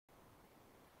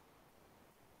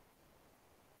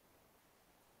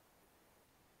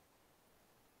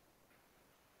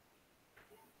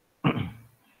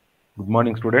Good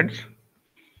morning, students.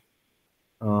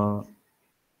 Uh,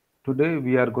 Today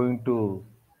we are going to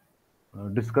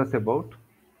discuss about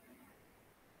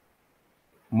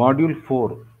Module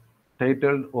 4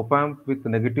 titled Op-amp with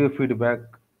Negative Feedback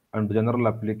and General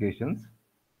Applications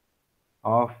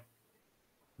of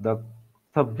the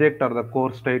subject or the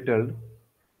course titled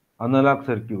Analog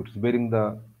Circuits bearing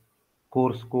the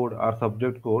course code or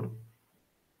subject code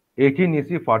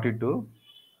 18EC42.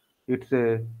 It's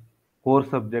a core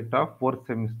subject of 4th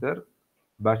semester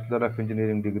Bachelor of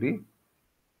Engineering degree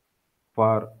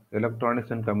for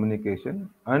Electronics and Communication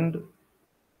and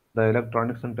the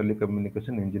Electronics and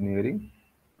Telecommunication Engineering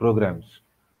programs.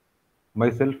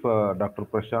 Myself, Dr.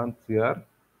 Prashant CR,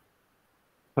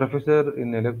 Professor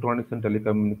in Electronics and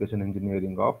Telecommunication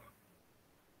Engineering of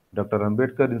Dr.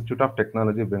 Ambedkar Institute of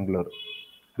Technology, Bangalore.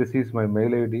 This is my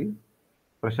mail ID,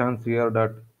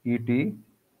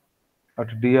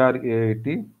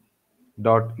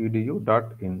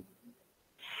 prashantcr.et@drait.edu.in.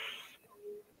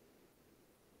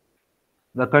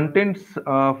 The contents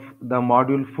of the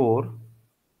Module 4,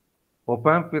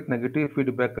 Op-amp with negative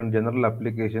feedback and general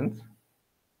applications,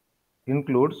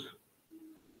 includes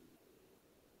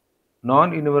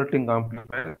non-inverting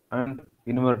amplifier and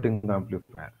inverting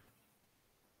amplifier.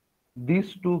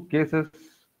 These two cases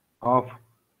of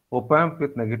op-amp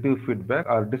with negative feedback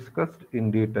are discussed in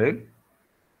detail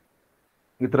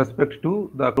with respect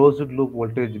to the closed loop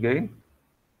voltage gain,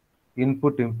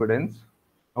 input impedance,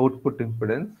 output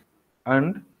impedance,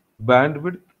 and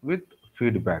bandwidth with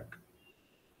feedback.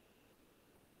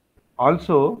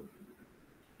 Also,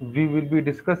 we will be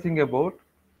discussing about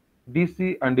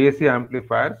DC and AC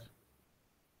amplifiers,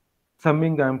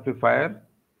 summing amplifier,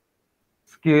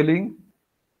 scaling,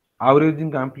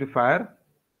 averaging amplifier,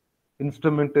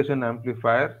 instrumentation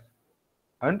amplifier,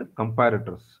 and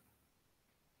comparators.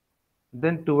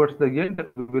 Then towards the end,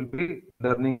 we will be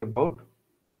learning about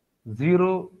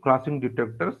zero crossing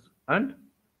detectors and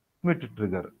Schmitt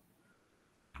trigger.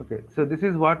 Okay, so this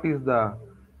is what is the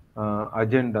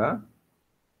agenda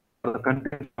or the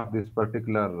content of this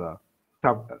particular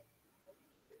chapter.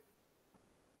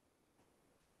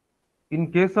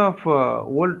 In case of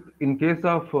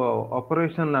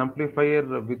operational amplifier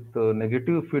with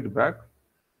negative feedback,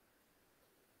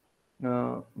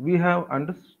 we have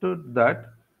understood that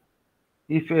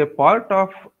if a part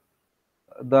of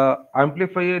the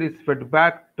amplifier is fed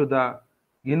back to the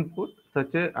input,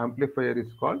 such a amplifier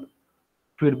is called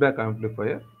feedback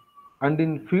amplifier. And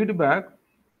in feedback,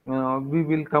 we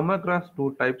will come across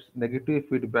two types: negative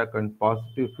feedback and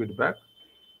positive feedback.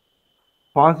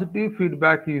 Positive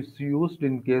feedback is used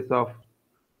in case of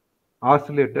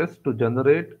oscillators to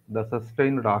generate the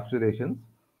sustained oscillations,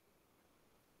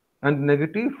 and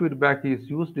negative feedback is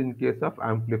used in case of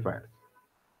amplifiers.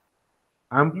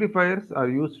 Amplifiers are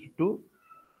used to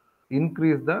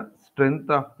increase the strength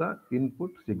of the input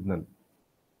signal.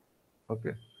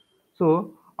 Okay,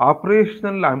 so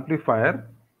operational amplifier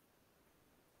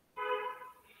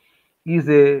is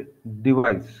a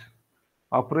device.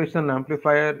 Operational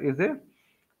amplifier is a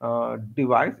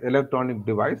device, electronic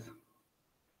device.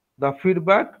 The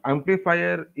feedback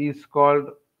amplifier is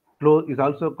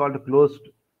also called closed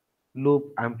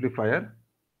loop amplifier.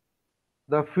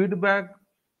 The feedback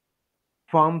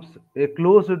forms a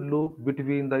closed loop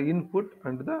between the input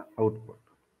and the output.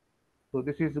 So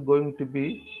this is going to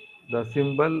be the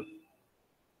symbol.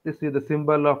 This is the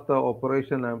symbol of the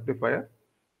operation amplifier.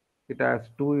 It has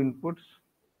two inputs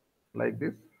like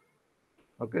this.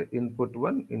 Okay, input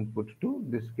 1, input 2.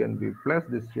 This can be plus,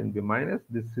 this can be minus.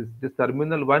 This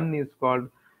terminal 1 is called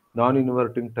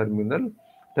non-inverting terminal.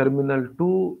 Terminal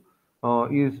 2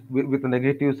 is with a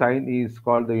negative sign is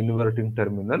called the inverting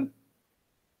terminal.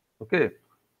 Okay,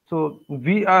 so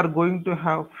we are going to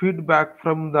have feedback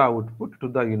from the output to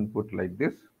the input like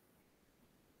this,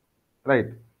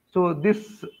 right? So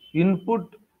this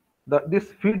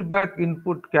feedback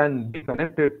input can be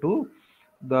connected to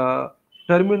the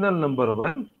terminal number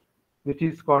 1, which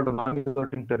is called a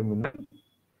non-inverting terminal.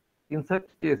 In such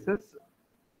cases,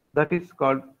 that is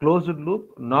called closed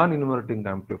loop non-inverting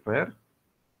amplifier.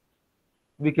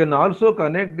 We can also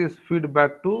connect this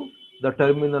feedback to the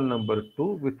terminal number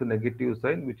 2 with the negative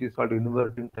sign, which is called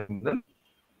inverting terminal.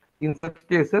 In such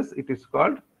cases, it is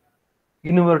called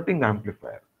inverting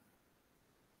amplifier.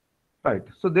 Right.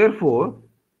 So therefore,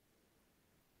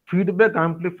 feedback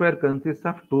amplifier consists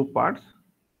of two parts.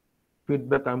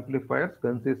 Feedback amplifiers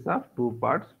consist of two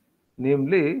parts,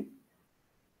 namely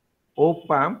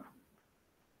op-amp,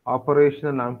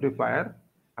 operational amplifier,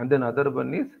 and then other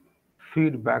one is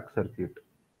feedback circuit.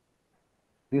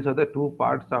 These are the two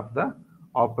parts of the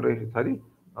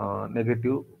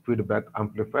negative feedback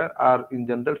amplifier or in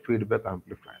general feedback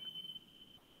amplifier.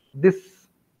 This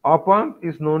op amp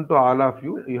is known to all of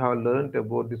you. You have learned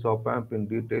about this op amp in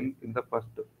detail in the first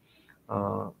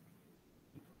uh,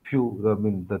 I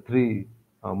mean, the three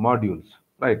modules,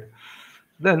 right?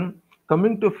 Then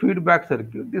coming to feedback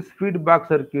circuit, this feedback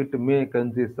circuit may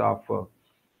consist of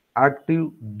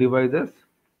active devices,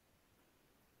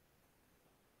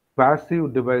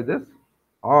 passive devices,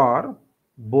 or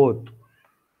both.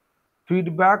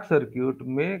 Feedback circuit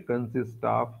may consist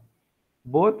of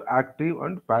both active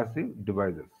and passive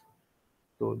devices.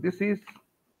 So this is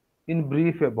in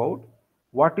brief about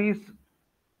what is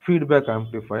feedback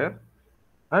amplifier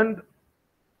and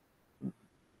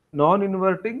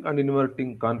non-inverting and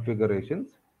inverting configurations,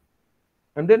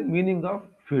 and then meaning of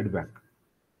feedback.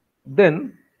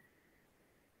 Then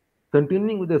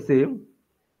continuing with the same,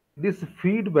 this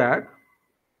feedback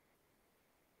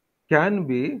can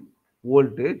be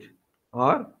voltage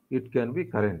or it can be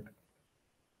current.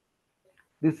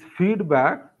 This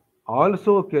feedback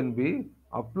also can be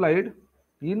applied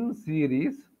in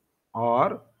series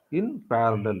or in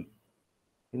parallel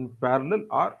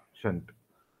or shunt.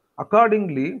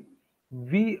 Accordingly,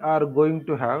 we are going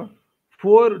to have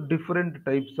four different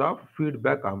types of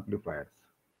feedback amplifiers.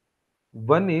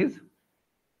 One is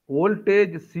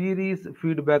voltage series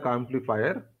feedback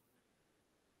amplifier,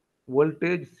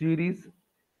 voltage series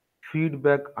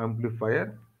feedback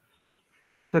amplifier.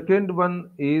 Second one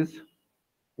is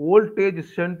voltage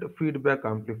shunt feedback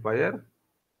amplifier,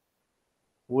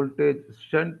 voltage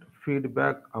shunt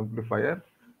feedback amplifier.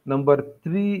 Number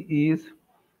three is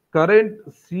current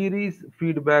series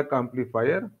feedback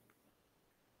amplifier.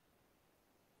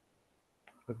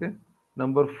 Okay.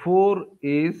 Number four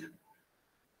is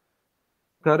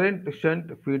current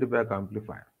shunt feedback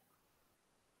amplifier.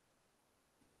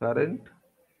 Current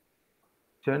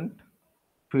shunt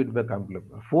feedback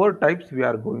amplifier. Four types we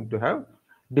are going to have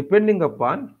depending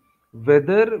upon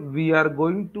whether we are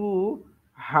going to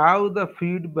have the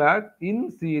feedback in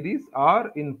series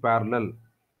or in parallel,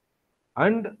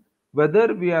 and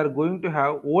whether we are going to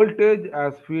have voltage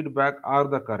as feedback or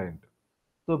the current.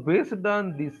 So based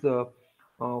on these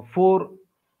four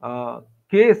uh,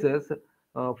 cases,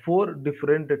 four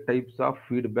different types of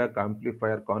feedback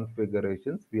amplifier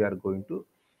configurations we are going to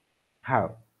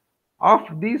have.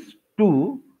 Of these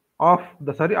two, of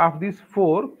these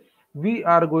four, we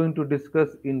are going to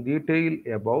discuss in detail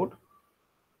about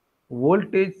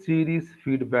voltage series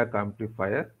feedback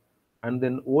amplifier and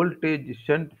then voltage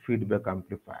shunt feedback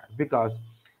amplifier, because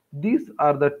these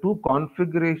are the two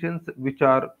configurations which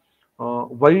are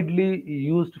widely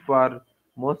used for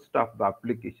most of the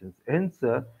applications. Hence,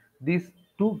 these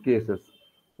two cases,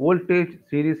 voltage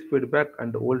series feedback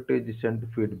and voltage shunt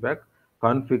feedback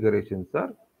configurations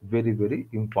are very, very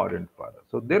important for us.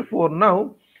 So therefore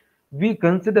now we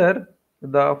consider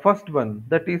the first one,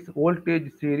 that is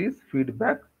voltage series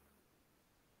feedback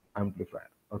amplifier.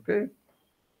 Okay,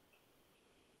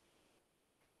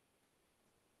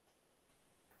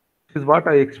 this is what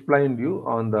I explained you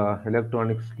on the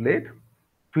electronic slate.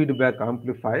 Feedback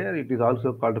amplifier, it is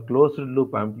also called closed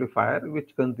loop amplifier,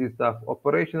 which consists of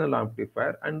operational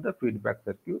amplifier and the feedback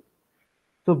circuit.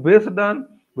 So based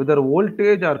on whether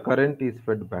voltage or current is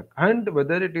fed back and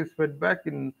whether it is fed back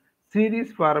in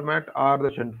series format or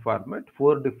the shunt format,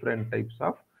 four different types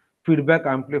of feedback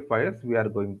amplifiers we are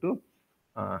going to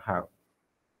have.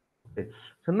 Okay.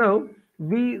 So now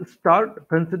we start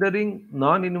considering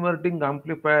non-inverting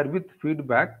amplifier with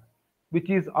feedback, which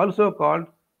is also called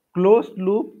closed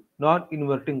loop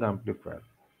non-inverting amplifier.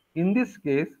 In this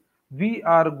case, we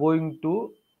are going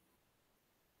to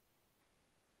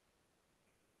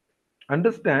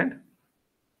understand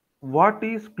what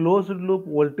is closed loop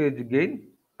voltage gain,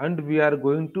 and we are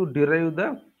going to derive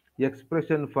the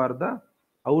expression for the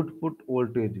output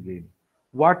voltage gain.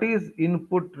 What is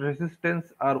input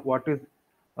resistance or what is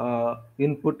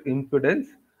input impedance,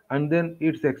 and then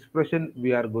its expression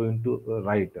we are going to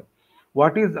write.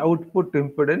 What is output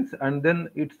impedance and then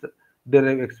its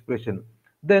derived expression.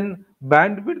 Then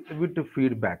bandwidth with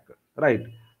feedback, right?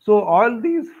 So all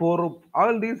these four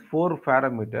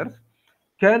parameters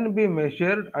can be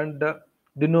measured and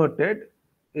denoted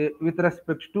with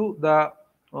respect to the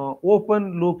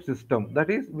open loop system, that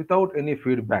is without any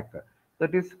feedback.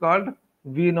 That is called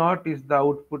V naught is the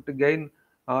output gain,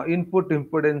 input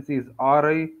impedance is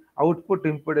Ri, output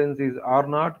impedance is R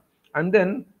naught, and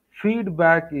then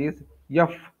feedback is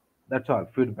F. That's all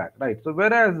feedback, right? So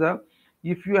whereas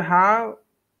if you have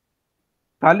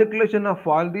calculation of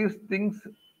all these things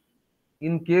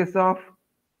in case of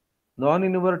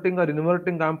non-inverting or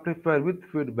inverting amplifier with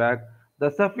feedback, the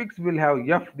suffix will have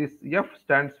F. This F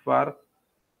stands for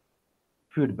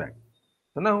feedback.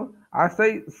 So now, as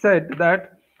I said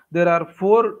that there are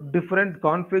four different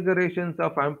configurations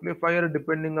of amplifier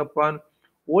depending upon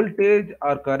voltage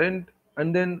or current,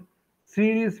 and then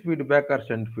series feedback or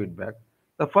shunt feedback.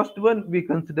 The first one we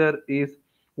consider is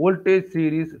voltage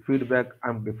series feedback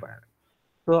amplifier.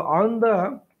 So on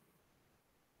the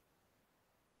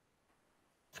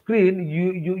screen,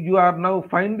 you are now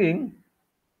finding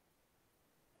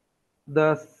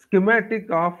the schematic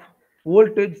of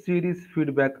voltage series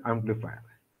feedback amplifier.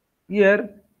 Here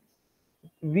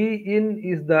V in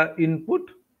is the input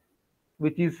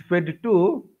which is fed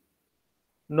to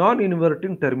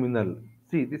non-inverting terminal.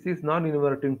 See, this is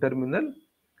non-inverting terminal.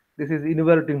 This is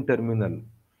inverting terminal.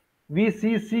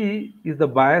 VCC is the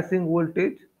biasing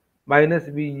voltage. Minus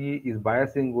VE is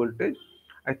biasing voltage.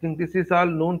 I think this is all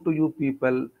known to you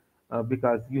people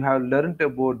because you have learnt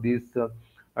about this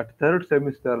at third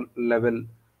semester level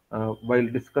while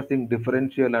discussing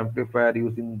differential amplifier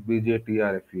using BJT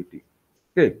or FET.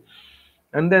 Okay.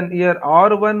 And then here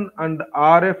R1 and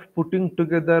RF putting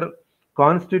together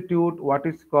constitute what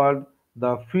is called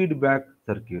the feedback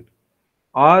circuit.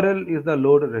 RL is the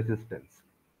load resistance.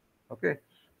 Okay.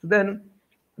 So then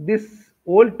this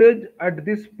voltage at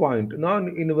this point,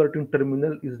 non-inverting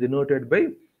terminal, is denoted by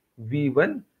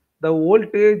V1. The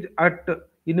voltage at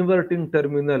inverting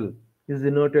terminal is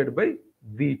denoted by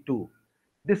V2.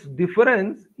 This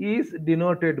difference is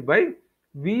denoted by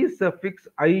V suffix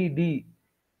ID.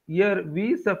 Here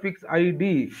V suffix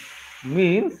ID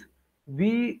means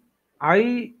V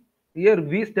I, here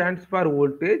V stands for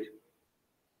voltage,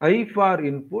 I for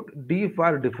input, D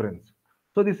for difference.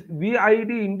 So this VID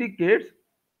indicates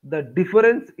the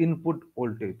difference input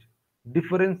voltage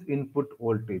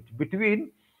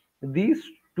between these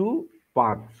two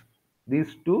paths,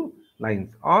 these two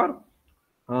lines, or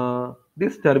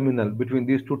this terminal, between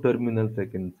these two terminals I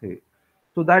can say.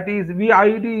 So that is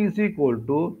VID is equal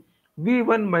to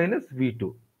V1 minus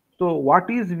V2. So what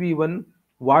is V1,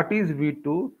 what is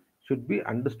V2 should be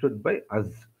understood by us.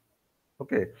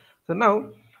 Okay. So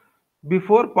now,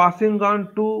 before passing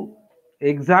on to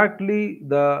exactly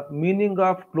the meaning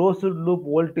of closed loop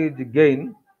voltage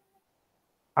gain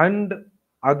and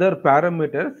other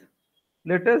parameters,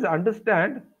 let us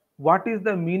understand what is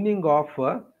the meaning of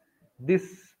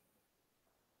this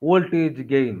voltage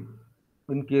gain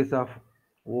in case of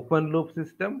open loop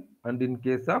system and in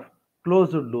case of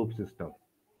closed loop system.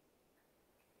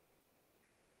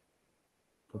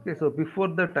 Okay, so before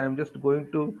that, I'm just going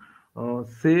to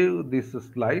save this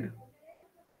slide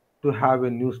to have a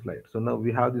new slide. So now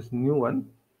we have this new one.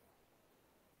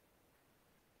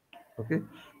 Okay.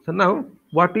 So now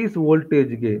what is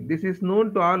voltage gain? This is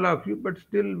known to all of you, but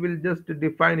still we'll just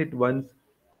define it once.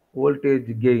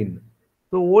 Voltage gain.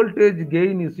 So voltage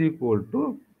gain is equal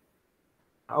to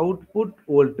output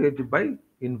voltage by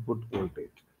input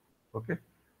voltage. Okay.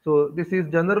 So this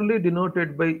is generally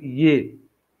denoted by A.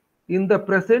 In the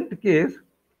present case,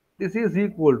 this is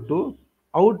equal to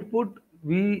output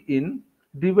V in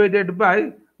divided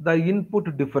by the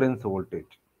input difference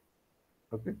voltage.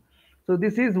 Okay. So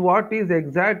this is what is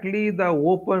exactly the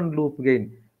open loop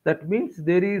gain. That means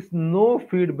there is no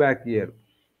feedback here.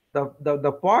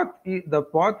 The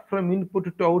path from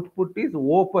input to output is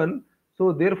open,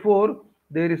 so therefore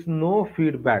there is no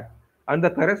feedback. And the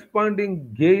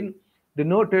corresponding gain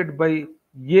denoted by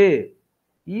A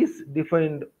is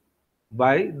defined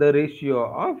by the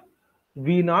ratio of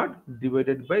V naught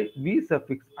divided by V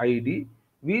suffix ID.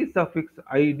 V suffix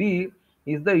ID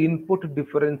is the input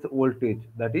difference voltage,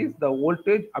 that is the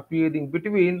voltage appearing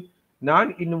between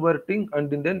non-inverting and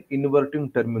then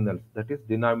inverting terminals, that is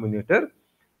denominator.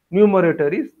 Numerator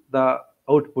is the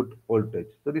output voltage.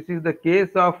 So this is the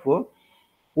case of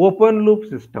open loop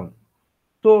system.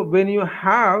 So when you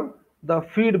have the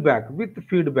feedback with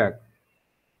feedback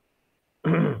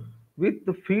with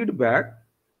the feedback,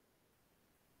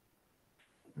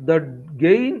 the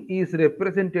gain is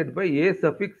represented by a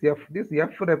suffix f. This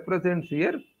f represents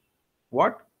here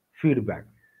what? Feedback.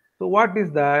 So what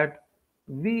is that?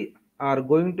 We are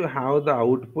going to have the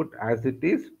output as it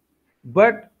is,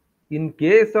 but in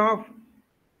case of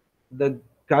the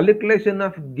calculation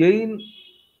of gain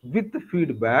with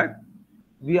feedback,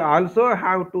 we also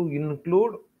have to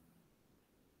include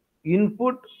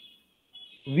input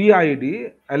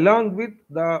VID along with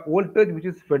the voltage which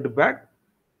is fed back,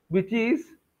 which is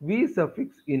V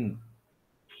suffix in.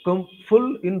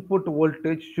 Full input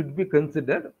voltage should be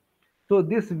considered. So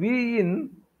this V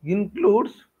in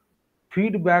includes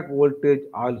feedback voltage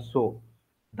also.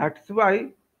 That's why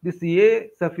this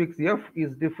A suffix F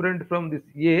is different from this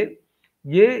A.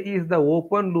 A is the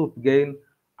open loop gain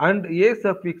and A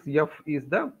suffix F is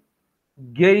the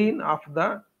gain of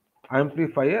the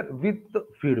amplifier with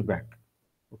feedback.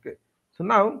 Okay. So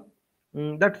now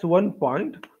that's one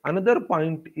point. Another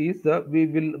point is we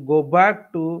will go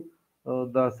back to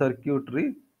the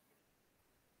circuitry.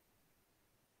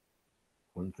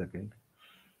 One second.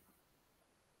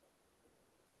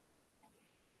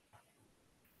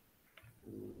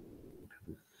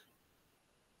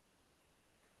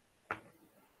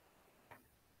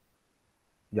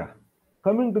 Yeah.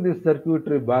 Coming to the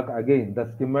circuitry back again,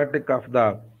 the schematic of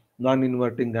the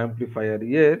non-inverting amplifier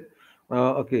here.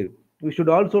 Okay. We should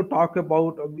also talk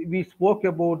about, we spoke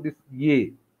about this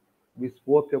A. We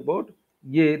spoke about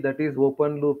A, that is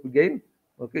open loop gain.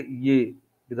 Okay. A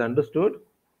is understood.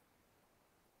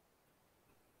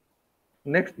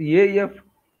 Next, AF,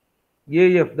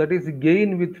 that is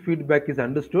gain with feedback, is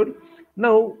understood.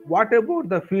 Now, what about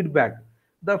the feedback?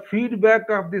 The feedback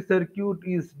of the circuit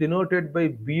is denoted by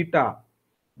beta.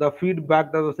 The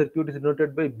feedback of the circuit is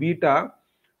denoted by beta.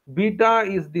 Beta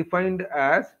is defined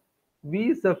as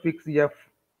V suffix F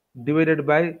divided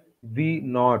by V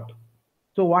naught.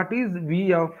 So what is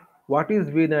Vf? What is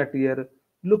V naught here?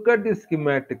 Look at the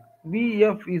schematic.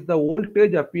 Vf is the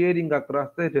voltage appearing across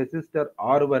the resistor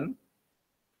R1,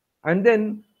 and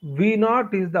then V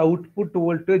naught is the output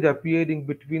voltage appearing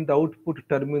between the output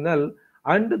terminal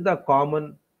and the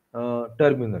common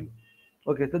terminal.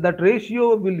 Okay, so that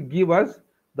ratio will give us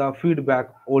the feedback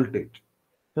voltage.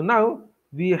 So now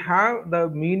we have the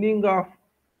meaning of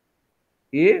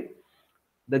A,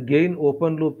 the gain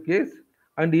open loop case,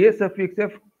 and A suffix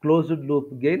F closed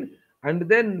loop gain, and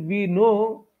then we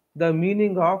know the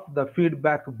meaning of the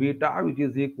feedback beta, which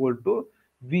is equal to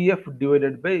Vf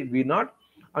divided by V naught,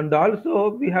 and also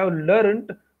we have learnt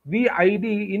Vid,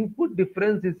 input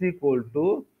difference, is equal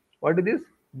to what is this,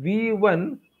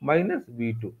 V1 minus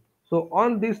V2. So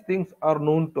all these things are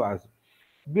known to us.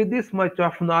 With this much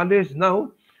of knowledge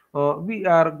now, we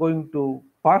are going to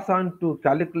pass on to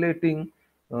calculating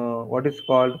what is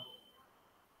called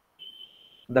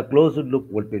the closed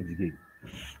loop voltage gain.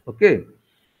 Okay,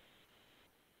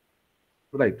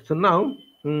 right. So now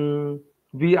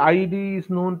VID is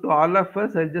known to all of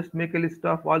us. I'll just make a list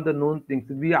of all the known things.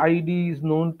 VID is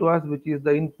known to us, which is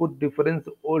the input difference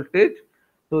voltage.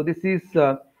 So this is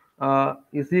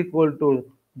equal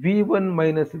to V1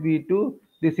 minus V2.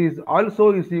 This is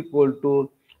also is equal to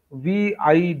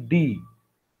VID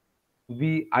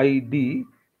VID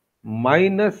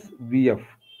minus VF.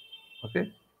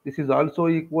 Okay, this is also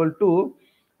equal to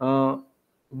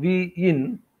V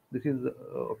in. This is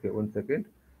okay. One second.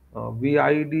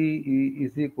 VID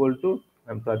is equal to,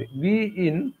 I'm sorry, V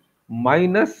in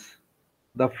minus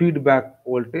the feedback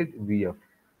voltage VF.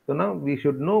 So now we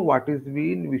should know what is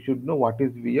V in, we should know what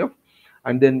is VF,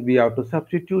 and then we have to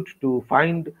substitute to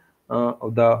find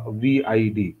the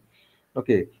VID.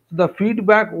 Okay, so the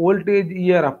feedback voltage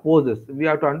here opposes. We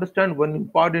have to understand one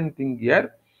important thing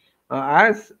here.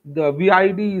 As the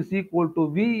VID is equal to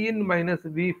V in minus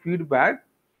V feedback,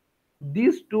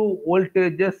 these two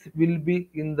voltages will be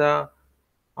in the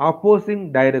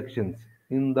opposing directions.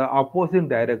 In the opposing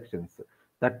directions.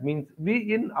 That means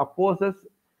V in opposes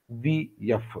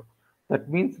VF. That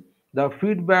means the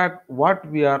feedback what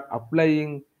we are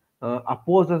applying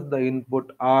opposes the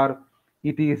input, or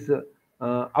it is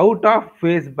out of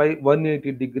phase by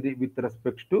 180 degree with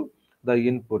respect to the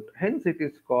input. Hence it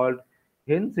is called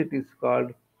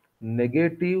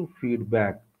negative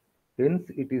feedback. Hence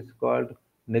it is called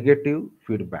negative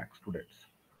feedback, students.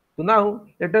 So now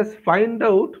let us find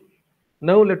out.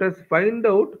 Now let us find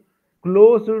out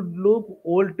closed loop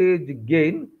voltage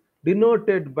gain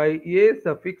denoted by A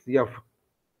suffix F.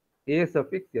 A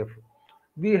suffix F.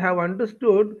 We have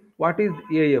understood what is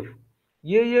AF.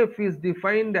 AF is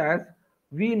defined as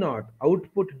V naught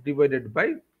output divided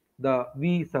by the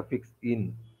V suffix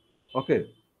in. Okay.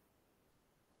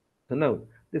 So now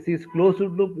this is closed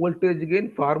loop voltage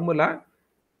gain formula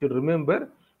to remember.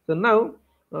 So now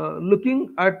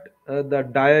looking at the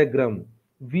diagram,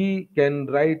 we can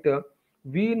write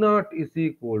V naught is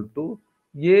equal to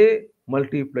A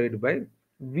multiplied by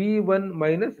V1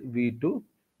 minus V2.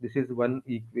 This is one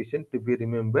equation to be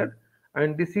remembered,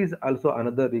 and this is also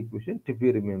another equation to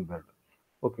be remembered.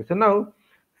 Okay, so now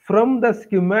from the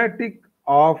schematic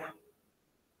of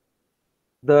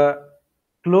the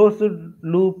closed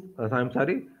loop, I'm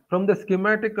sorry, from the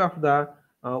schematic of the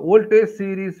voltage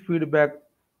series feedback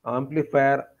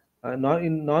amplifier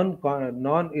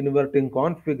non-inverting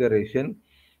configuration,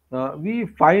 we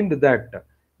find that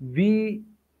V,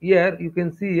 here you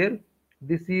can see here,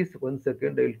 this is, one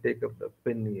second, I'll take up the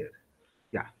pen here.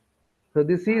 Yeah, so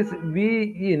this is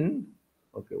V in,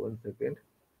 Okay, 1 second.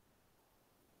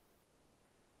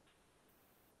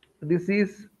 This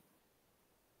is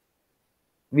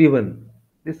V1.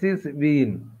 This is V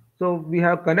in. So we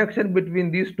have connection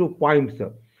between these 2 points.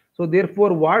 So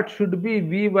therefore, what should be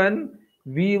V1?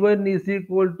 V1 is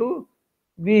equal to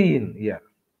V in here.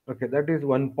 Okay, that is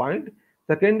one point.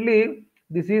 Secondly,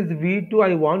 this is V2.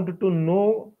 I want to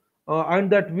know,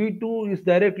 and that V2 is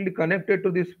directly connected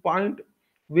to this point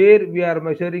where we are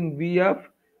measuring VF.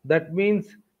 That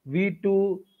means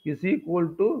V2 is equal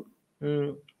to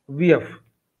VF.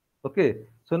 Okay,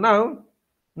 so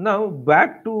now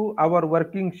back to our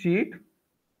working sheet.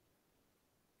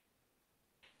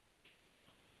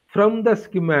 From the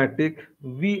schematic,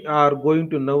 we are going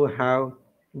to now have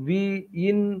V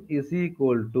in is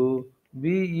equal to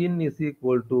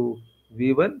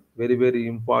V1, very very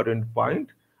important point,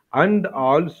 and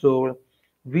also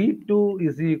V2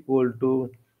 is equal to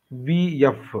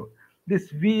VF.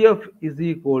 This VF is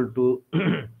equal to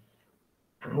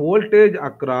voltage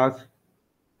across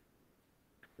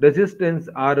resistance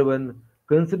R1,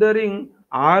 considering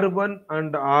R1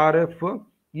 and RF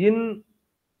in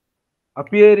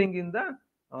appearing in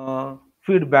the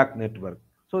feedback network.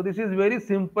 So this is very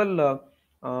simple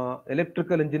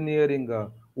electrical engineering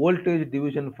voltage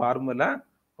division formula.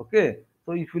 Okay,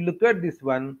 so if you look at this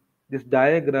one, this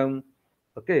diagram,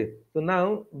 okay, so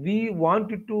now we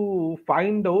wanted to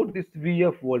find out this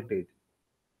VF voltage.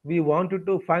 We wanted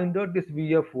to find out this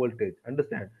VF voltage.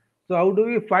 Understand? So how do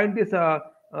we find this uh,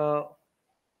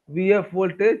 VF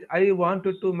voltage? I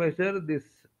wanted to measure this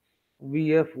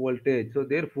VF voltage. So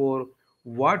therefore,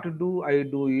 what do I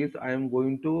do is I am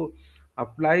going to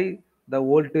apply the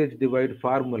voltage divide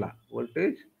formula.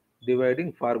 Voltage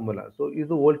dividing formula. So is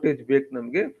the voltage ಬೇಕು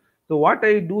ನಮಗೆ. So what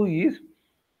I do is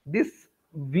this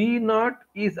V naught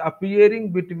is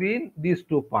appearing between these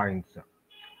 2 points,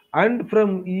 and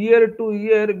from year to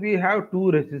year we have two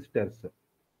resistors.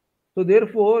 So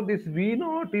therefore this V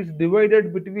naught is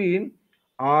divided between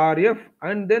RF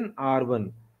and then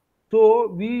R1. So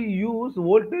we use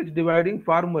voltage dividing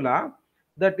formula,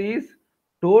 that is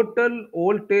total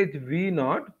voltage V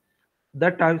naught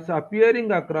that is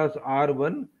appearing across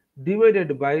R1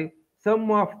 divided by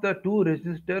sum of the two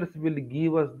resistors will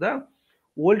give us the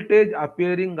voltage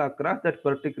appearing across that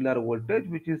particular voltage,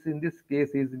 which is in this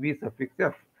case is V suffix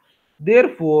F.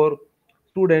 Therefore,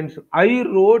 students, I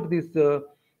wrote this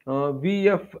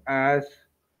VF as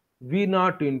V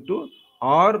naught into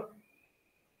R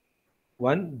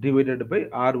 1 divided by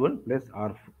R1 plus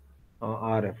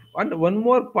RF. And one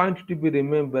more point to be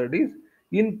remembered is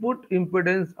input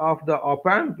impedance of the op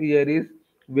amp here is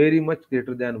very much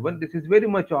greater than 1. This is very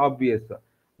much obvious.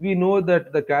 We know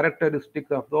that the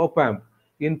characteristics of the op amp,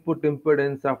 input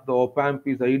impedance of the op amp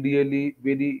is ideally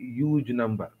very huge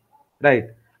number, right?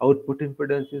 Output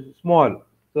impedance is small.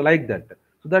 So like that.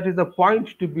 So that is the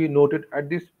point to be noted at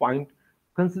this point.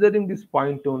 Considering this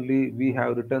point only, we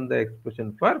have written the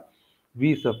expression for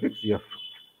V suffix F.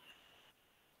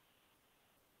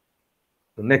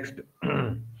 So next.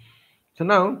 So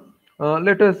now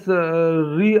let us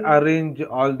rearrange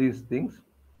all these things.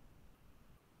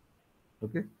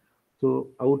 Okay. So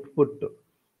output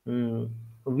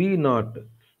V naught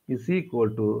is equal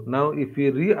to, now if we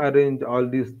rearrange all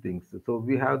these things, so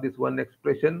we have this one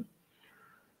expression.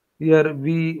 Here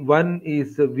V1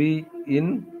 is V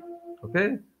in,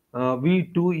 okay,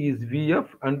 V2 is VF,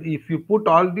 and if you put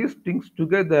all these things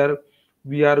together,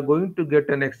 we are going to get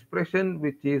an expression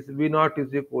which is V naught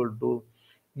is equal to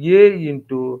A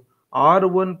into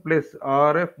R1 plus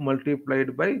RF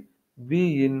multiplied by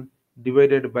V in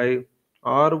divided by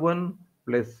R1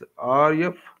 plus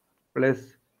RF plus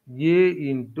A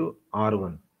into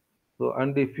R1. So,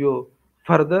 and if you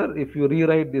further, if you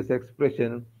rewrite this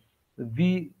expression,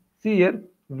 V, see here,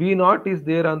 V naught is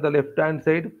there on the left hand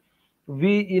side,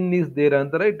 V in is there on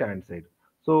the right hand side.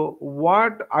 So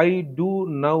what I do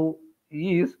now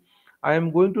is I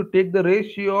am going to take the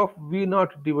ratio of V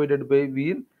naught divided by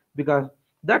V in, because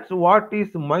that's what is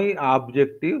my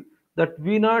objective. That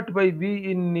V naught by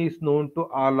V in is known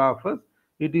to all of us.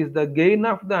 It is the gain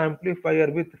of the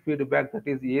amplifier with feedback, that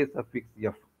is A suffix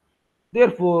F.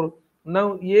 Therefore,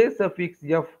 now A suffix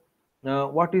F,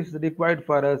 what is required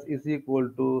for us is equal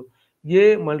to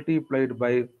A multiplied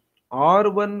by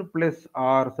R1 plus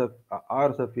R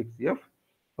suffix F,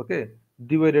 okay,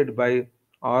 divided by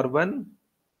R1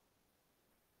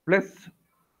 plus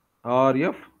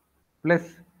RF plus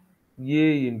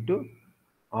A into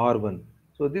R1.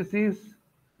 So this is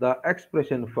the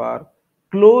expression for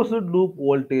closed loop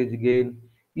voltage gain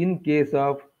in case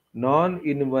of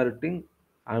non-inverting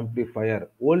amplifier,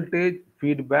 voltage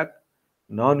feedback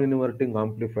non-inverting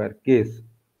amplifier case.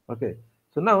 Okay.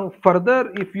 So now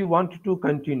further, if you want to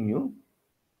continue,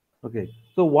 okay.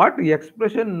 So what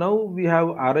expression now we have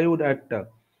arrived at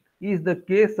is the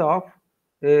case of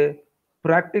a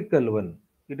practical one.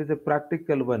 It is a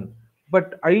practical one.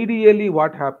 But ideally,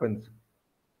 what happens?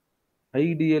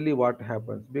 Ideally what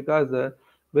happens, because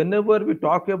whenever we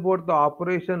talk about the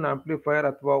operation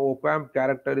amplifier or op amp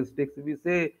characteristics, we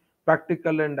say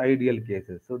practical and ideal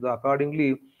cases. So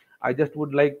accordingly, I just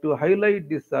would like to highlight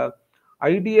this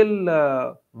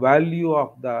ideal value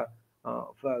of the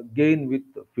gain with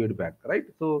feedback, right?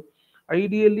 So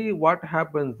ideally what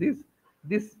happens is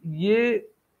this a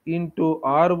into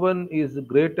r1 is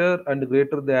greater and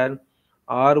greater than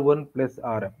R1 plus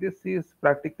RF. This is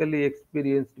practically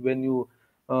experienced when you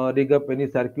rig up any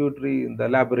circuitry in the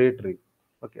laboratory.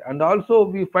 Okay, and also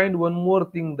we find one more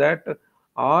thing, that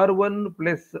R1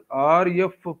 plus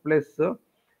RF plus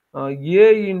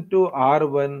A into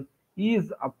R1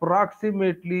 is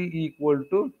approximately equal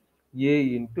to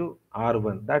A into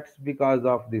R1. That's because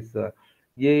of this A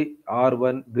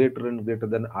R1 greater and greater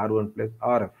than R1 plus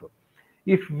RF.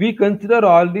 If we consider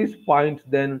all these points,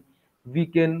 then we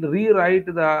can rewrite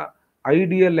the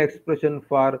ideal expression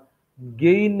for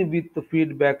gain with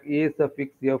feedback A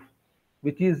suffix f,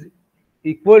 which is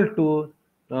equal to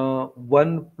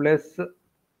 1 plus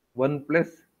 1 plus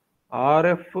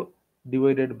Rf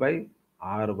divided by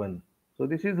R1. So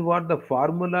this is what the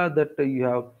formula that you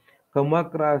have come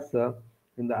across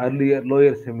in the earlier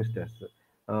lower semesters.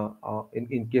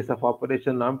 In case of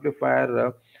operation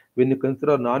amplifier, when you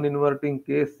consider non-inverting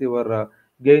case, your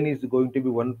gain is going to be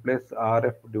 1 plus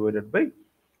Rf divided by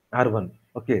R1.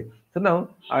 Okay, so now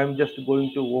I am just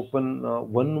going to open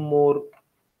one more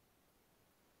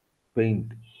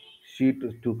paint sheet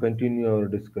to continue our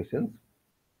discussions.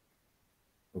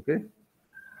 Okay,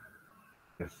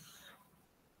 yes.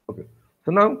 Okay,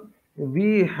 so now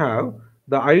we have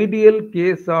the ideal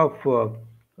case of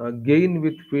gain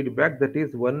with feedback, that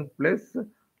is 1 plus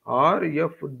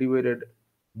Rf divided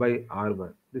by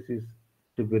R1. This is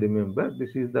to be remembered.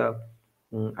 This is the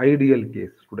ideal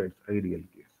case, students, ideal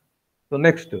case. So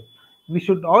next, we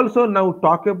should also now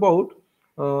talk about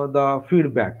the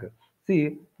feedback.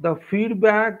 See, the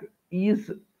feedback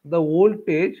is the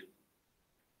voltage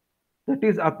that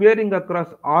is appearing across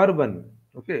R1.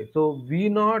 Okay, so V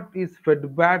naught is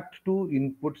fed back to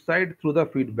input side through the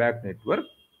feedback network,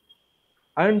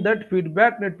 and that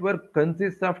feedback network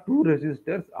consists of two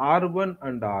resistors R1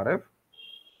 and RF.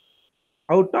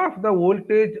 Out of the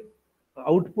voltage,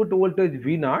 output voltage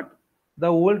V naught,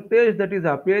 the voltage that is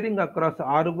appearing across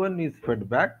R1 is fed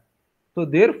back. So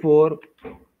therefore,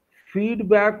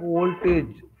 feedback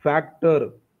voltage factor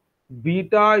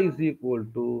beta is equal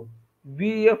to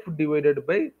Vf divided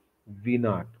by V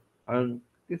naught, and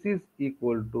this is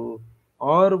equal to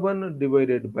R1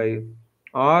 divided by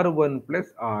R1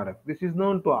 plus Rf. This is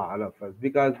known to all of us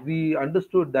because we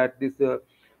understood that this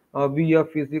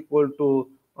Vf is equal to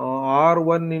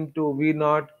R1 into V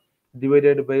naught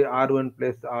divided by R1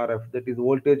 plus Rf. That is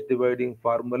voltage dividing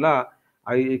formula.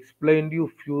 I explained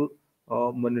you few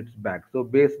minutes back. So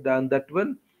based on that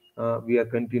one, we are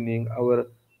continuing our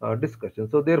discussion.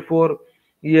 So therefore,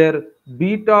 here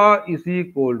beta is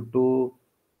equal to,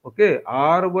 okay,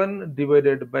 R1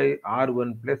 divided by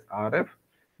R1 plus RF.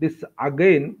 This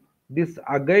again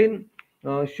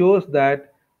shows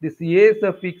that this A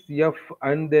suffix F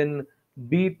and then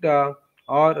beta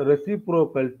are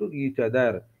reciprocal to each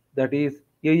other. That is,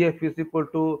 AF is equal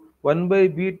to 1 by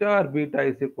beta, or beta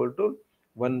is equal to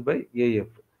 1 by AF.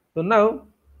 So now,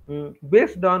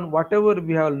 based on whatever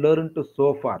we have learned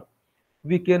so far,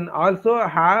 we can also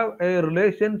have a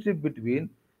relationship between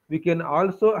we can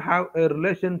also have a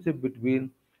relationship between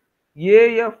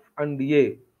AF and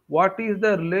A. What is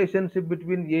the relationship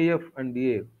between AF and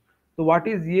A? So what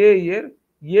is A here?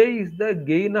 A is the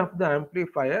gain of the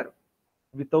amplifier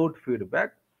without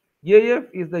feedback. AF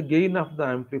is the gain of the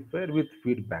amplifier with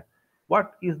feedback.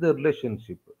 What is the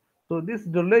relationship? So this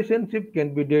relationship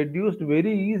can be deduced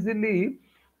very easily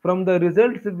from the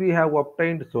results we have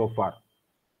obtained so far.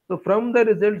 So from the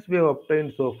results we have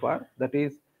obtained so far, that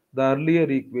is the earlier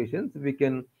equations, we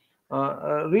can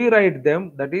rewrite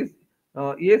them. That is,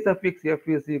 A suffix F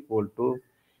is equal to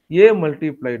A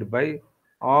multiplied by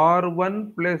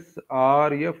R1 plus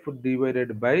RF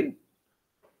divided by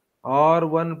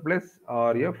R1 plus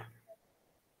RF.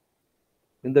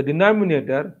 In the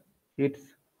denominator, it's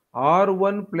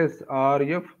R1 plus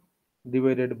RF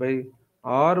divided by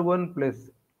R1 plus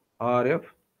RF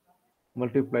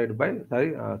multiplied by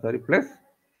plus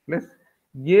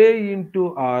A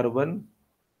into R1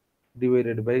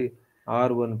 divided by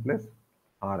R1 plus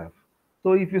RF.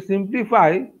 So if you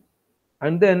simplify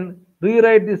and then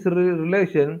rewrite this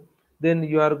relation, then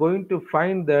you are going to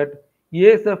find that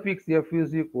a suffix f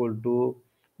is equal to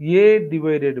a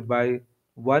divided by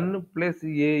 1 plus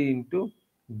a into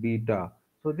beta.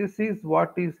 So this is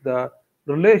what is the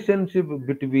relationship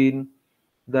between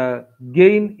the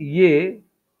gain a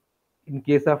in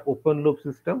case of open loop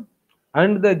system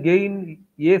and the gain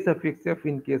a suffix f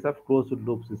in case of closed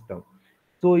loop system.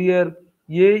 So here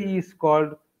a is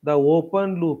called the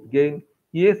open loop gain,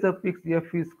 a suffix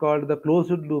f is called the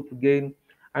closed loop gain,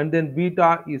 and then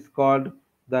beta is called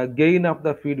the gain of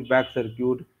the feedback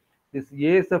circuit. This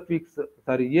a suffix,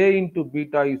 sorry, a into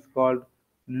beta is called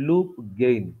loop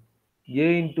gain.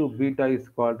 A into beta is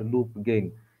called loop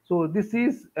gain. So this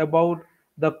is about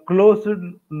the closed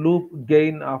loop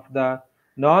gain of the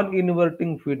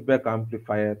non-inverting feedback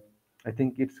amplifier. I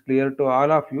think it's clear to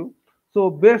all of you. So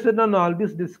based on all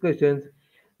these discussions,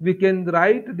 we can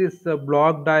write this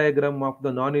block diagram of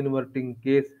the non-inverting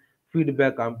case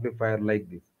feedback amplifier like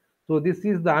this. So this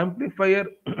is the amplifier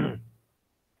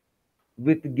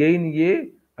with gain A,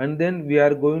 and then we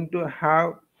are going to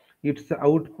have its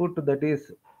output, that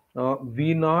is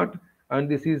V naught, and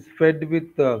this is fed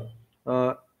with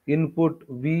input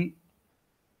V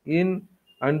in,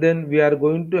 and then we are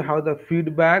going to have the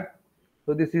feedback.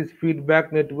 So this is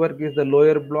feedback network is the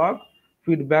lower block,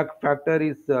 feedback factor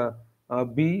is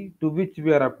B, to which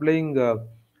we are applying the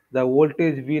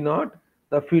voltage V naught.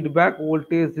 The feedback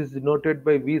voltage is denoted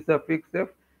by V suffix f,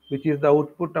 which is the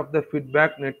output of the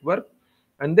feedback network,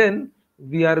 and then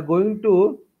we are going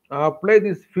to apply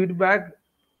this feedback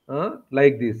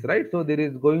like this, right? So there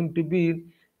is going to be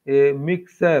a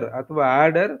mixer or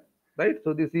adder, right?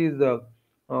 So this is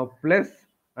plus,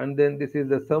 and then this is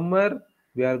the summer.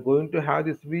 We are going to have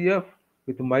this vf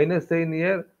with minus sign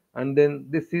here, and then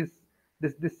this is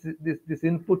this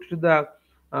input to the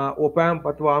op amp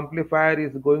or amplifier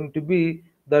is going to be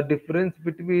the difference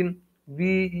between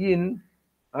v in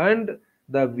and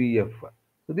the vf.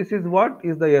 So this is what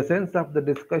is the essence of the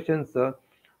discussions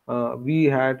we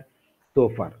had so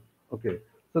far. Okay.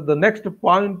 So the next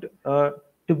point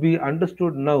to be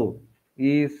understood now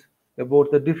is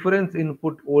about the difference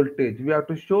input voltage. We have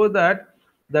to show that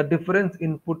the difference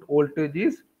input voltage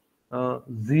is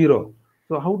zero.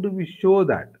 So how do we show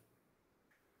that?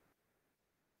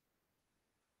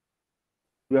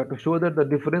 We have to show that the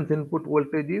difference input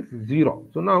voltage is zero.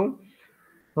 So now,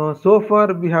 so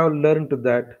far we have learned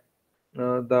that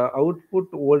the output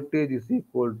voltage is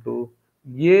equal to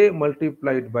A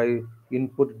multiplied by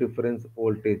input difference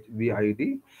voltage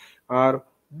VID, or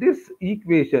this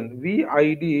equation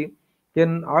VID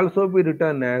can also be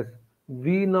written as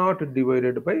V naught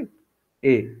divided by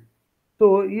A.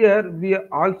 So here we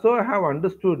also have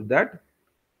understood that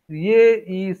a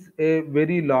is a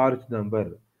very large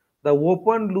number. The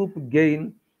open loop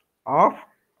gain of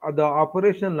the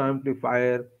operational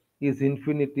amplifier is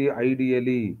infinity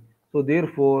ideally. So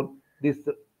therefore, this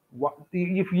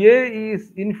if A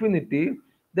is infinity,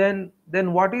 then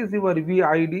what is your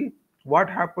VID? What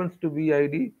happens to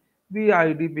VID?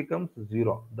 VID becomes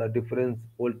zero. The difference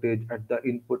voltage at the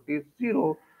input is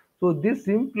zero. So this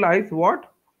implies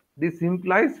what? This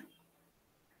implies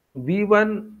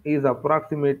V1 is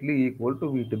approximately equal to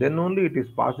V2. Then only it is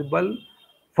possible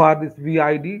for this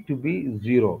VID to be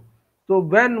 0. So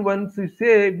when once we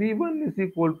say V1 is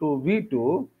equal to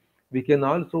V2, we can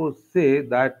also say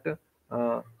that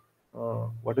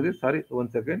what is it? Sorry,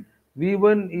 one second.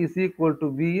 V1 is equal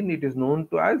to V in, it is known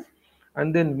to us,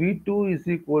 and then V2 is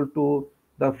equal to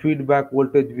the feedback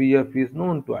voltage Vf is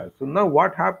known to us. So now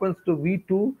what happens to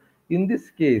V2 in this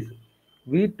case?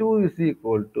 V2 is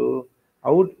equal to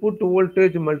output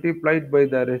voltage multiplied by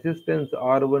the resistance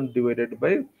R1 divided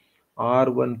by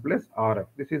R1 plus Rf.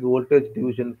 This is voltage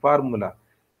division formula.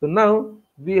 So now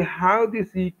we have this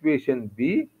equation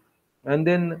B, and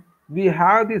then we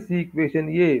have this equation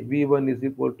A, V1 is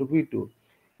equal to V2.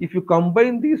 If you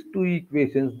combine these two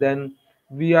equations, then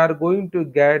we are going to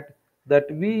get that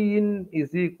V in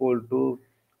is equal to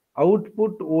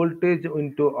output voltage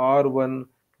into R1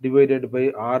 divided by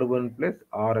R1 plus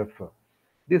Rf.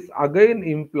 This again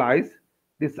implies,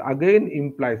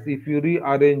 if you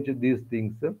rearrange these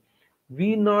things,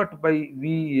 V naught by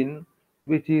V in,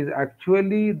 which is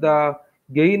actually the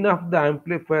gain of the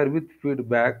amplifier with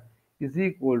feedback, is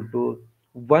equal to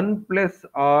 1 plus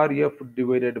Rf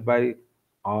divided by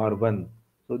R1.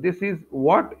 So this is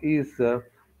what is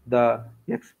the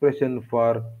expression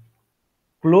for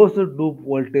closed loop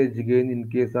voltage gain in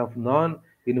case of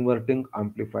non-inverting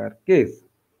amplifier case.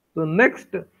 So next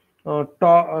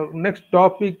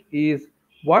topic is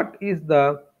what is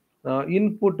the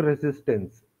input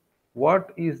resistance?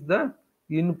 What is the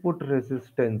input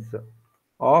resistance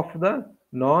of the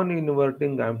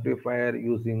non-inverting amplifier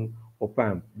using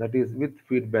op-amp, that is with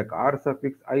feedback R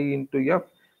suffix I into F.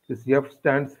 This F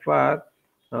stands for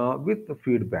with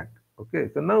feedback. Okay,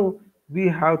 so now we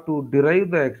have to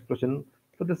derive the expression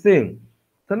for the same.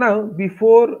 So now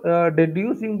before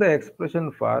deducing the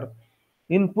expression for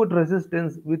input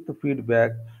resistance with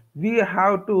feedback, we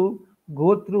have to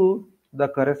go through the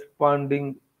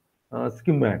corresponding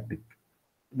schematic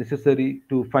necessary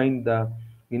to find the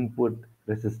input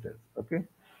resistance. Okay,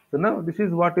 so now this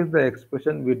is what is the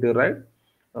expression we derived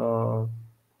uh,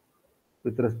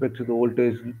 with respect to the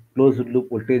voltage closed loop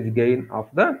voltage gain of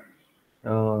the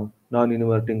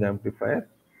non-inverting amplifier.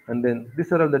 And then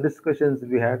these are all the discussions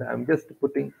we had. I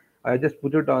just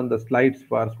put it on the slides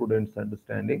for students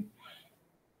understanding.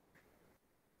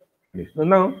 So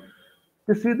now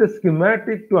this is the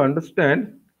schematic hmm,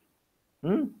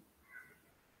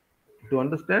 to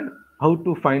understand how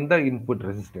to find the input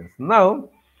resistance. Now,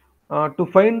 to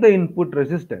find the input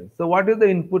resistance. So, what is the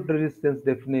input resistance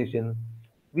definition?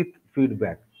 With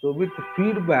feedback. So, with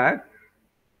feedback,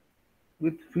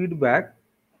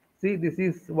 see this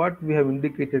is what we have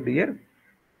indicated here.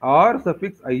 R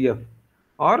suffix if.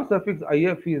 R suffix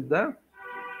if is the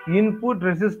input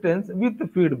resistance with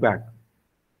feedback.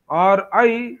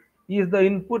 Ri is the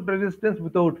input resistance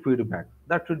without feedback.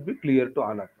 That should be clear to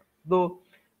all of us. So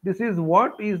this is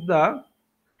what is the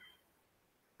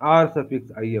R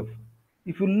suffix if.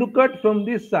 If you look at from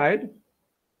this side,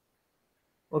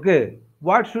 okay,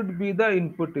 what should be the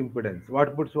input impedance?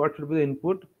 What should be the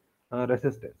input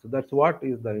resistance? So that's what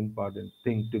is the important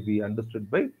thing to be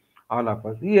understood by all of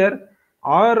us. Here,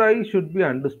 Ri should be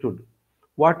understood.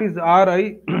 What is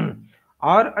Ri?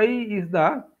 Ri is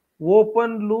the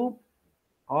open loop,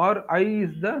 Ri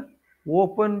is the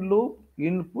open loop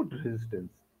input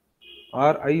resistance.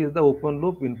 Ri is the open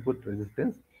loop input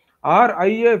resistance.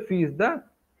 Rif is the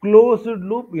closed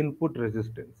loop input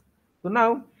resistance. So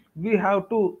now we have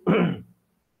to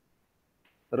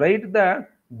write the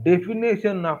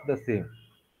definition of the same.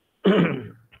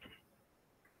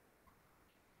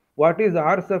 What is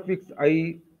R suffix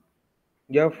I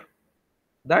F?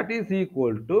 That is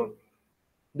equal to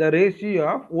the ratio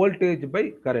of voltage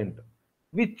by current.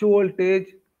 Which voltage?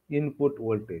 Input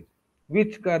voltage.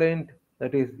 Which current?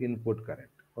 That is input current.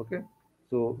 Okay.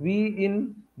 So V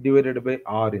in divided by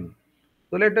R in.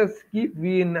 So let us keep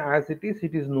V in as it is.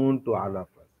 It is known to all of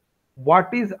us.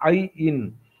 What is I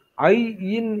in? I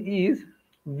in is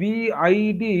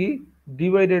VID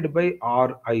divided by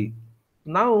RI.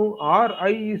 Now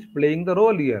RI is playing the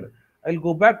role here. I'll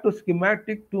go back to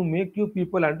schematic to make you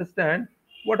people understand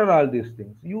what are all these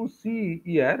things. You see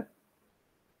here,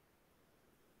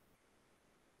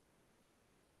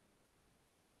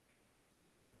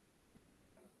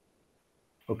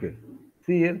 okay,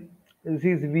 see here, this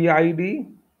is VID.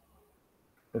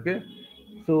 Okay,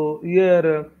 so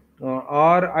here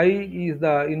Ri is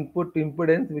the input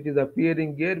impedance which is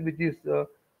appearing here, which is the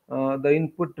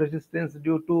input resistance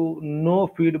due to no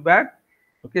feedback.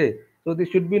 Okay, so this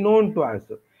should be known to us.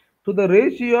 So the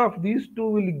ratio of these two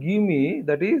will give me,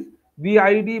 that is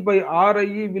Vid by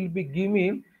Ri will be give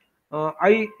me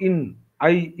I in. I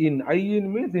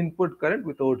in means input current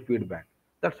without feedback.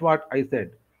 That's what I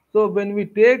said. So when we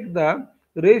take the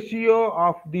ratio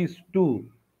of these two,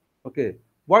 okay,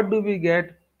 what do we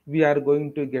get? We are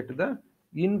going to get the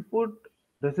input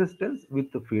resistance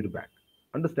with the feedback.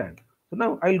 Understand? So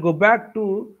now I'll go back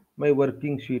to my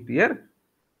working sheet here.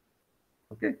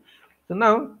 Okay, so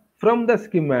now from the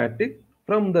schematic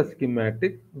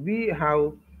we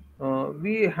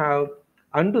have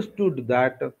understood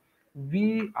that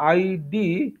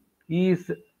vid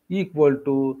is equal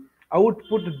to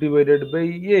output divided by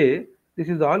a. This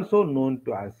is also known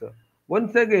to us.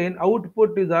 Once again,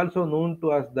 output is also known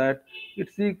to us that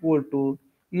it's equal to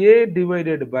a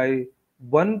divided by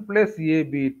 1 plus a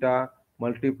beta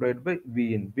multiplied by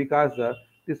v in, because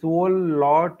this whole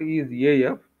lot is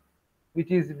af,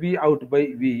 which is V out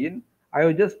by V in. I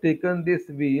have just taken this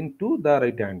V in to the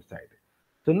right hand side.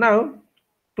 So now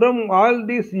from all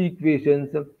these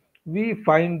equations, we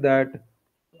find that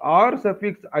R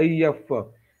suffix IF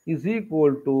is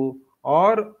equal to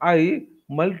RI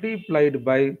multiplied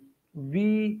by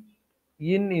V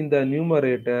in the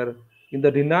numerator. In the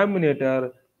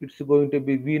denominator, it's going to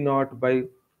be V naught by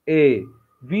A.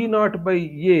 V naught by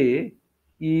A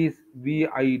is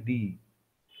VID.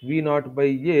 V naught by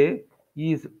A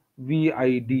is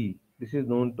VID. This is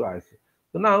known to us.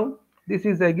 So now this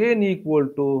is again equal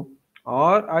to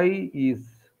RI is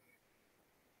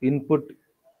input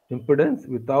impedance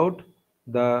without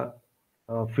the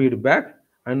feedback,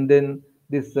 and then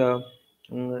this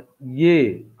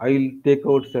A, I'll take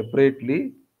out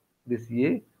separately this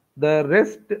A. The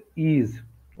rest is,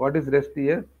 what is rest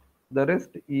here? The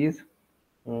rest is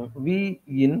V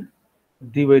in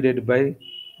divided by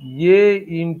A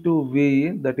into V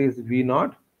in, that is V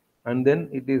naught, and then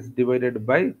it is divided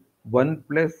by 1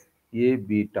 plus A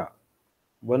beta.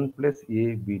 1 plus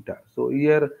A beta. So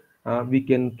here we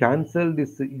can cancel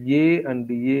this A and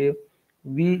A,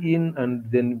 V in and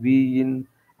then V in,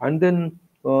 and then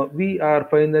we are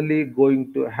finally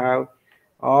going to have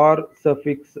R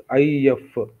suffix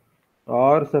IF.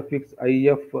 R suffix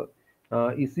IF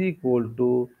is equal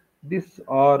to this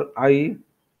RI,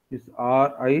 this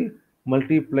RI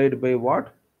multiplied by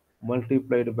what?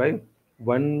 Multiplied by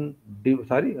 1,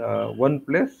 1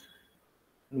 plus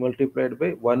multiplied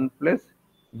by 1 plus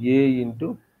A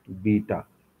into beta.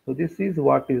 So this is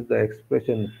what is the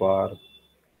expression for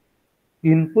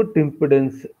input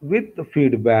impedance with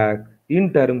feedback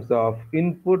in terms of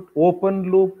input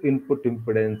open loop input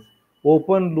impedance,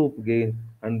 open loop gain,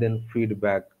 and then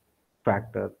feedback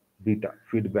factor beta,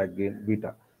 feedback gain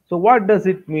beta. So what does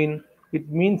it mean? It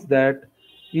means that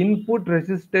input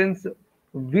resistance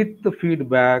with the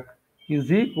feedback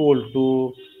is equal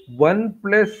to 1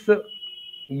 plus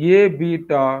A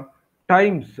beta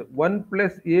times 1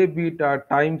 plus A beta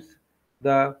times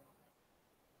the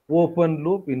open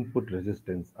loop input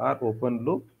resistance or open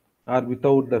loop or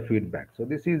without the feedback. So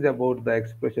this is about the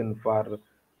expression for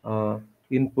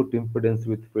input impedance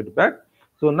with feedback.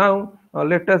 So now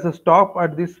let us stop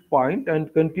at this point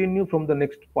and continue from the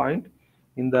next point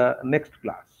in the next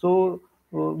class. So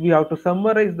we have to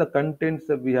summarize the contents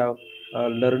that we have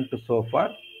learned so far.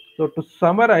 So to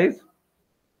summarize,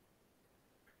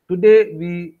 today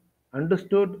we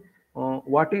understood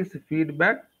what is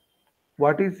feedback,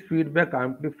 what is feedback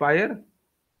amplifier.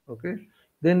 Okay,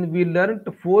 then we learned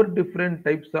four different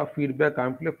types of feedback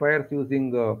amplifiers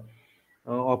using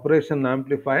operation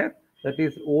amplifier, that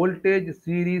is voltage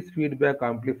series feedback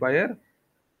amplifier,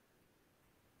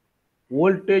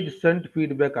 voltage shunt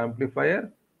feedback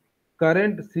amplifier,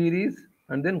 current series,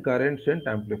 and then current shunt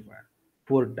amplifier.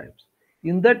 Four types.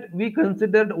 In that, we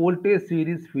considered voltage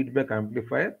series feedback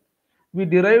amplifier. We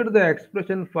derived the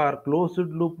expression for closed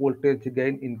loop voltage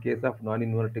gain in case of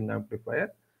non-inverting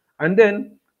amplifier. And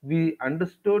then we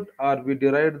understood or we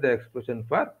derived the expression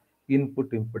for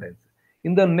input impedance.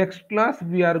 In the next class,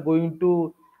 we are going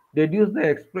to deduce the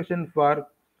expression for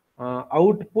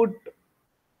output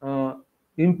uh,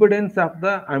 impedance of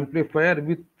the amplifier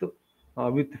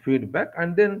with feedback,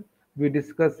 and then we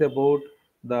discuss about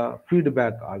the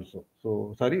feedback also,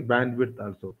 so sorry, bandwidth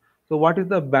also. So what is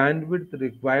the bandwidth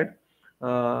required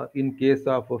in case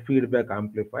of a feedback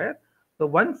amplifier? So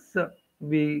once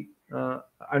we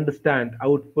understand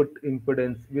output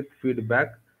impedance with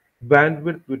feedback,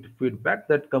 bandwidth with feedback,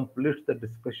 that completes the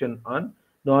discussion on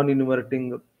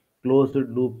non-inverting closed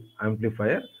loop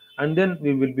amplifier, and then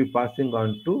we will be passing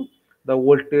on to the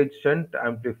voltage shunt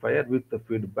amplifier with the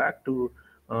feedback to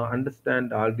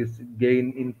understand all this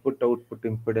gain, input, output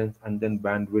impedance, and then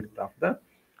bandwidth of the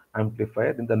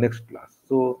amplifier in the next class.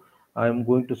 So I am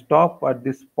going to stop at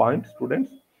this point,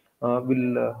 students.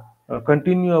 We'll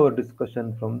continue our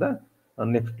discussion from the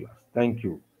next class. Thank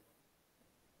you.